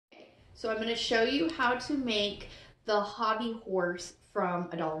So I'm going to show you how to make the hobby horse from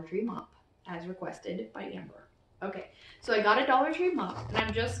a Dollar Tree mop, as requested by Amber. Okay, so I got a Dollar Tree mop, and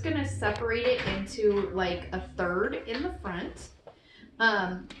I'm just going to separate it into like a third in the front.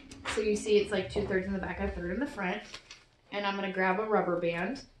 So you see it's like 2/3 in the back, a third in the front. And I'm going to grab a rubber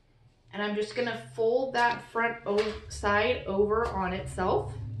band, and I'm just going to fold that front side over on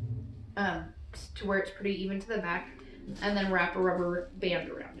itself to where it's pretty even to the back, and then wrap a rubber band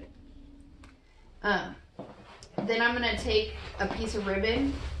around it. Then I'm going to take a piece of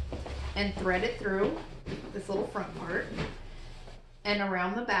ribbon and thread it through this little front part, and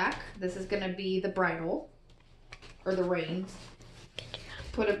around the back, this is going to be the bridle or the reins.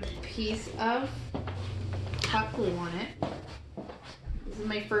 Put a piece of hot glue on it. This is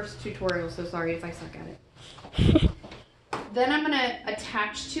my first tutorial, so sorry if I suck at it. Then I'm going to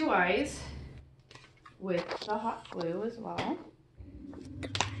attach 2 eyes with the hot glue as well.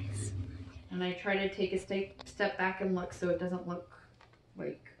 And I try to take a step back and look so it doesn't look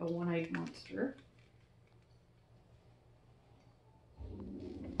like a one-eyed monster.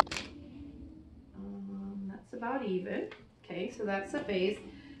 That's about even. Okay, so that's the base.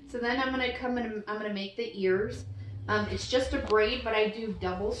 So then I'm going to come in, I'm going to make the ears. It's just a braid, but I do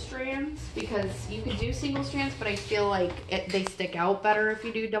double strands because you could do single strands, but I feel like they stick out better if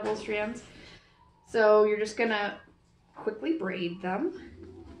you do double strands. So you're just going to quickly braid them.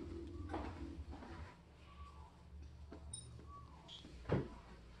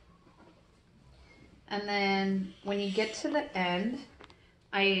 And then when you get to the end,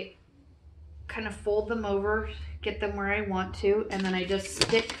 I kind of fold them over, get them where I want to, and then I just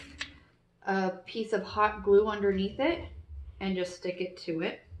stick a piece of hot glue underneath it and just stick it to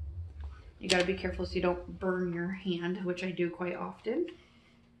it. You gotta be careful so you don't burn your hand, which I do quite often.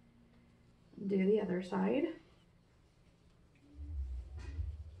 Do the other side.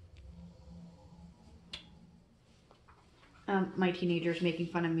 My teenager's making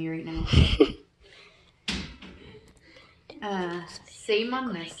fun of me right now. Same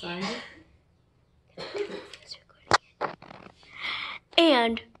on this side.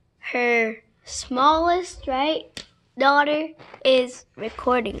 And her smallest, daughter is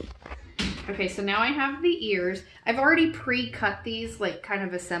recording. Okay, so now I have the ears. I've already pre-cut these, like kind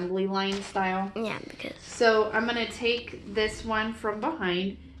of assembly line style. Yeah, because... So I'm going to take this one from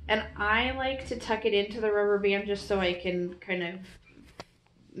behind, and I like to tuck it into the rubber band just so I can kind of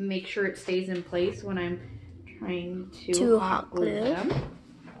make sure it stays in place when I'm trying to hot glue them.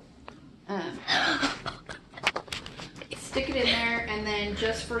 Stick it in there, and then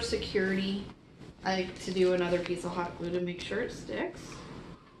just for security, I like to do another piece of hot glue to make sure it sticks.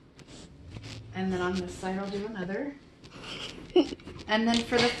 And then on this side, I'll do another. And then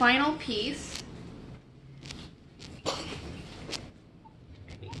for the final piece,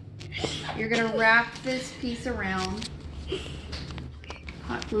 you're gonna wrap this piece around,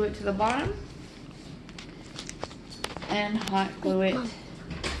 hot glue it to the bottom, and hot glue it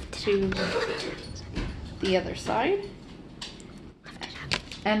to the other side.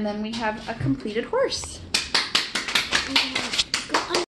 And then we have a completed horse.